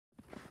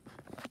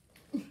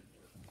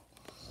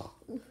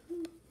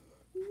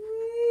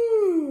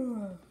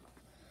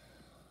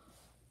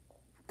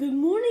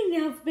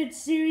Alphabet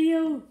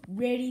cereal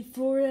ready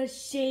for a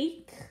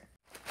shake?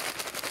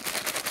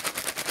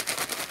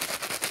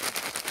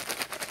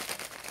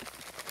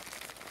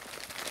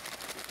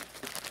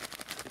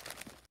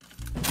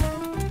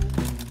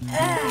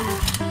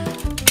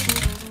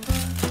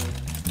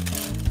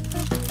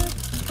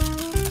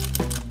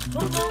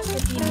 Who knows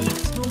if he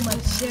eats too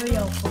much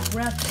cereal for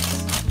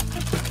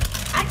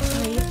breakfast?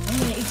 Actually, I'm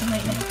gonna eat some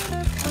right now.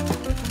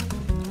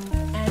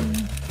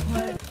 And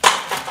put...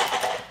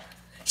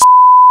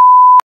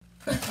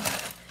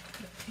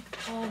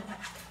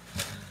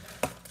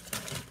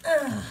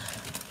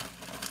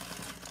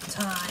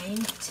 Time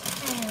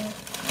 10.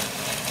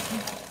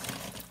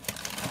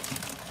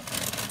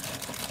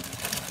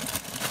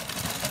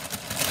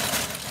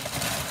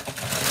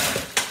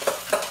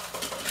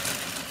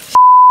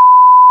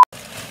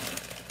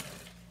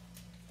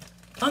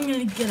 I'm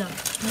gonna get a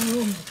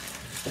broom.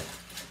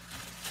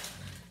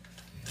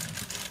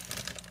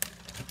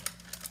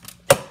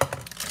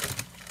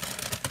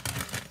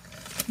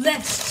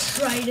 Let's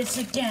try this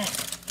again.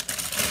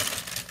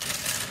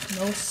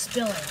 No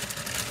spilling.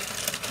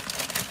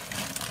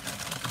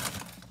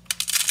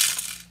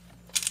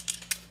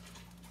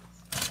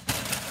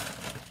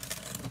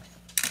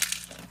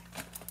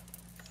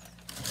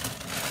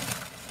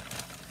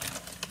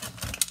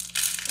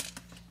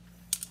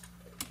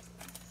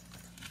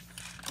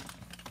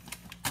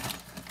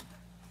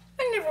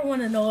 I never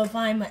want to know if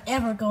I'm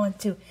ever going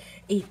to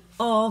eat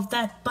all of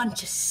that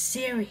bunch of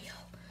cereal.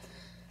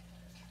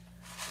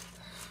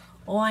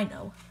 Oh, I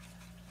know.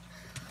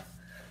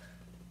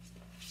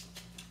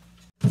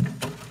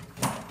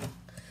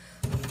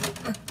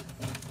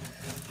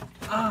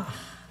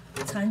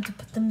 Time to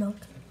put the milk.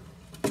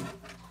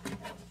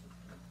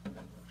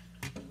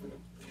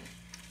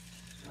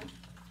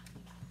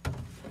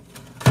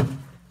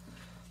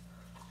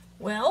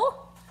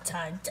 Well,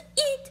 time to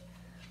eat.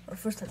 But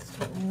first, let's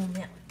put more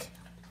milk.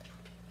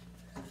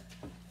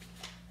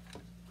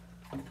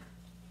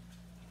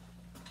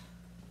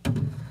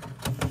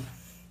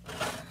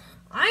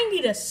 I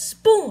need a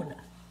spoon.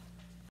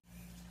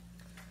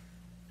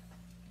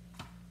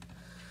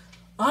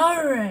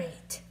 All right.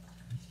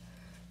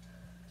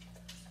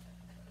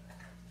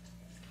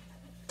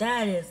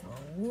 That is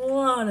a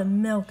lot of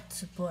milk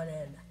to put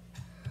in.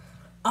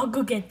 I'll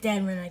go get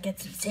Dad when I get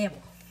to the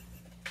table.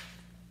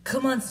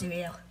 Come on,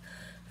 cereal.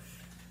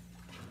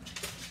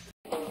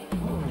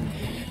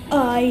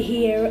 I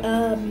hear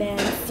a man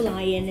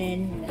flying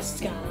in the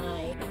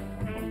sky.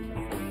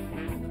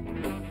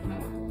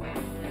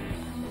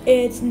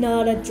 It's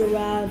not a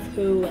giraffe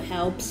who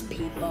helps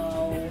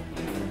people.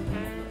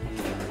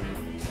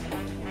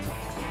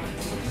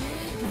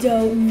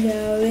 Don't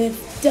know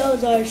if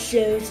those are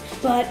shoes,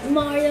 but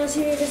Mario's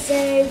here to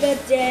save the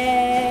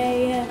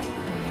day.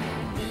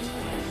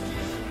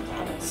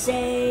 I will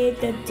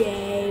save the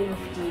day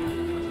with you.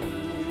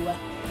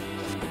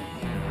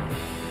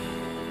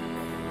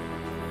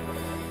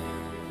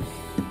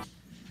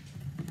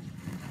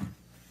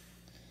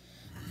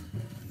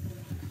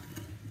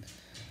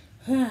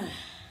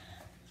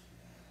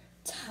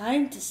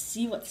 Time to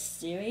see what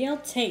cereal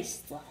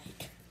tastes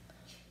like.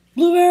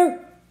 Blue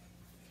Bear!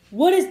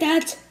 What is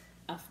that?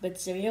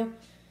 Alphabet cereal.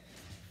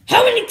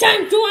 How many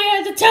times do I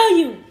have to tell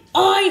you?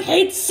 I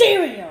hate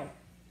cereal!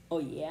 Oh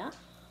yeah?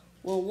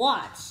 Well,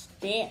 watch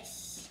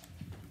this.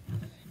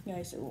 You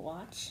guys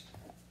watch.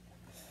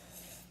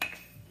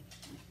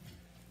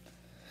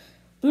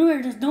 Blue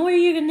Bear, there's no way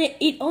you're gonna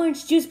eat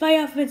orange juice by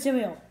Alphabet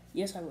cereal.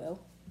 Yes, I will.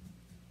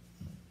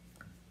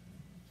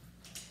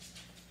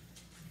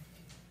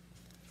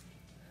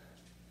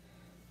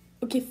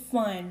 Okay,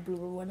 fine, Blue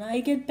Bear. When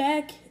I get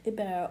back, it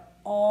better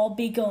all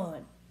be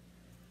gone.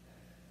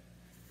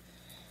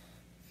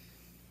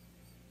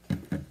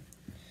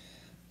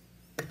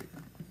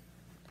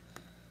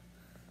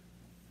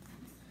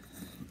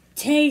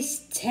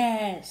 Taste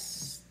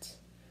test.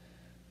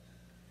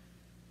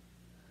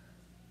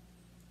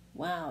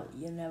 Wow,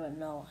 you never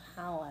know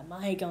how am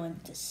I going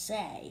to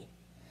say.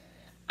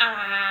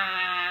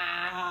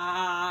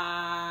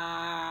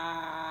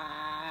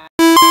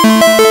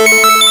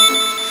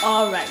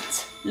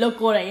 Alright, look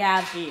what I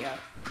have here.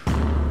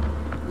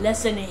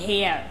 Listen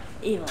here,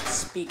 evil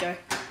speaker.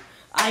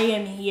 I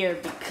am here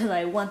because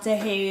I want to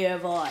hear your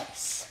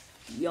voice.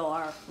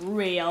 Your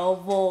real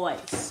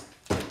voice.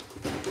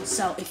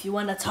 So if you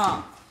want to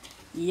talk,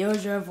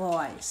 use your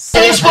voice. I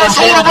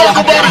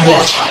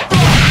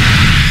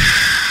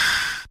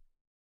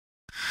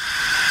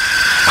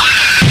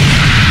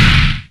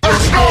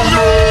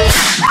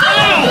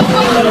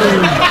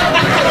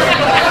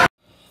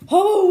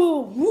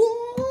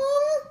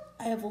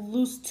have a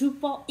loose tooth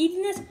while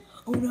eating this.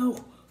 Oh no.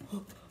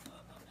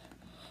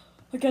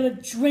 I gotta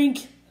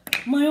drink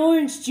my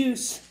orange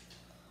juice.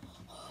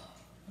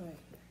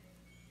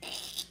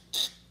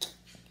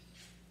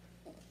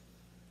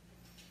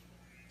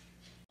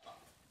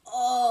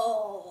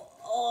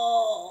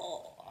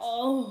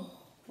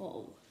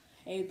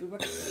 Hey,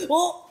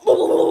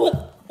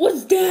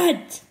 what's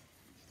that?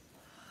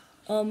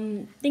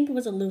 Think it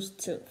was a loose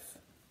tooth.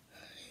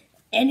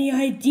 Any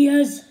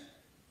ideas?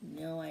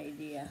 No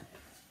idea.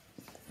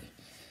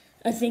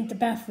 I think the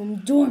bathroom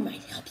door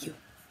might help you.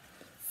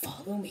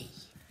 Follow me.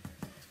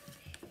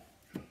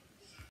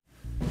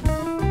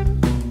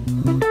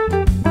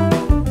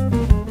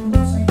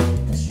 Looks like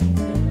the string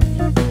didn't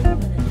work.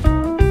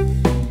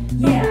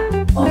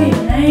 Yeah. Okay,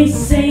 when I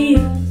say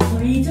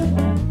 3 to 1,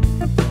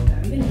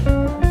 are we gonna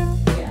do it?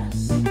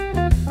 Yes.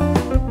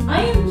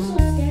 I am so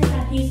scared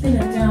that he's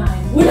gonna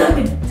die. We're not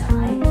gonna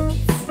die. Okay,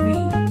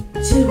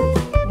 3, 2,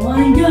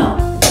 1, go.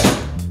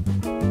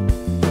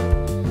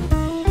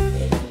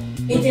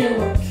 It didn't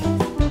work.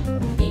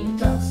 It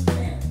does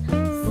then.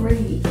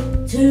 3,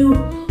 2,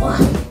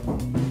 1.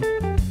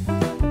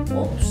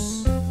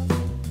 Whoops.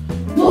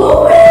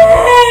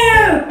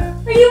 Bluebear!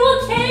 Are you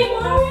okay,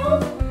 Mario?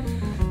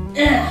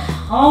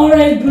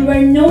 Alright,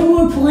 Bluebear, no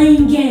more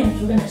playing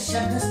games. We're gonna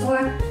shut this door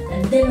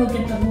and then we'll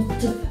get the whole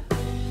tooth.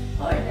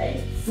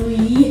 Alright,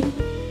 3,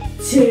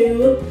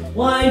 2,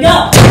 1,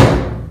 go!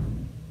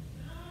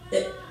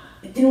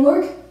 It didn't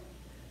work?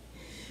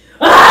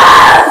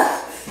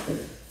 Ah!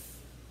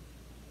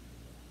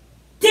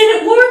 Did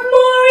it work,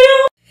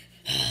 Mario?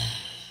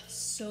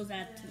 So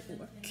that didn't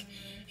work.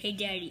 Hey,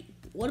 Daddy,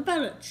 what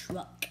about a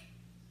truck?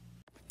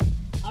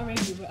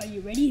 Alright, are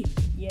you ready?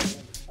 Yeah.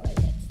 Alright,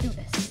 let's do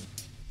this.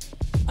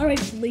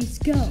 Alright, let's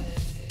go.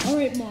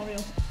 Alright, Mario.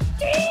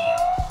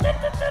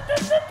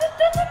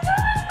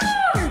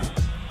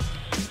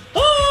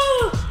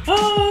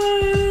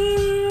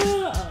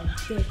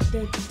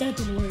 That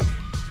didn't work.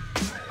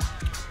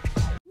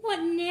 What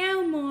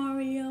now,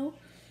 Mario?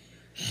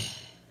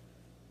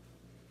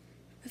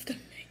 I've got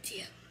an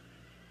idea.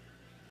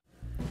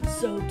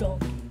 So,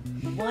 Donkey,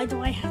 why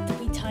do I have to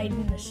be tied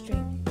in a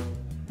string?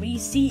 When you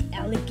see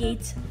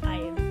alligator, I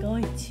am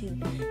going to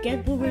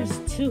get Bluebear's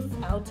tooth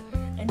out,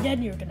 and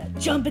then you're gonna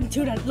jump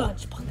into that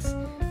lunchbox.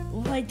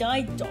 Will I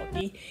die,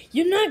 Donkey?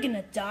 You're not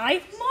gonna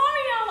die.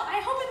 Mario,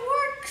 I hope it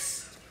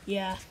works.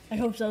 Yeah, I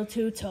hope so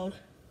too, Toad.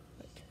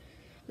 Right.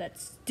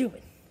 Let's do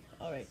it.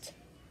 Alright.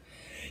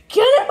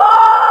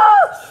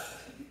 Cannonball!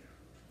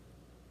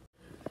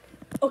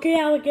 Okay,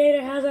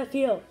 alligator, how's that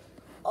feel?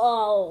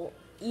 Oh,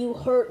 you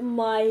hurt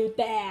my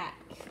back.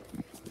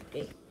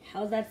 Okay,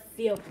 how's that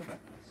feel?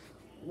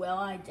 Well,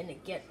 I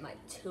didn't get my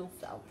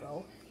tooth out,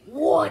 though.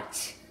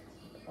 What?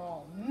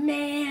 Oh,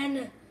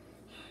 man.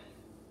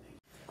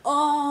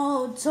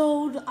 Oh,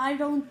 Toad, I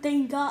don't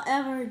think I'll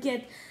ever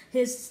get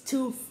his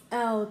tooth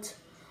out.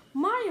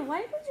 Mario,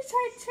 why didn't you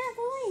try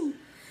trampoline?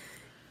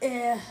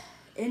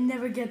 It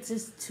never gets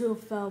his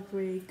tooth out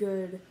pretty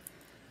good.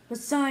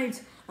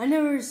 Besides, I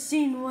never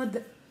seen what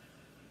the...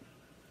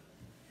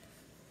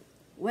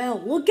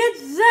 Well, look at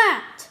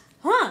that!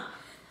 Huh?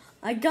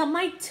 I got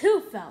my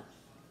tooth out.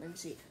 Let's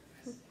see.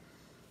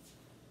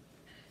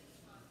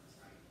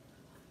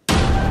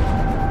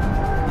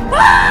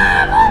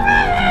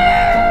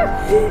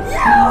 You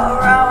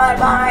ruined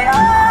my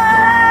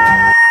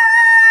eye!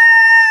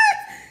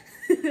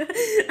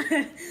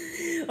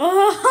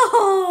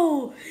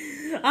 Oh!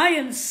 I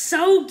am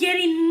so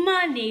getting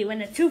money when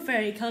the Tooth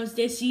Fairy comes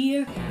this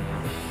year.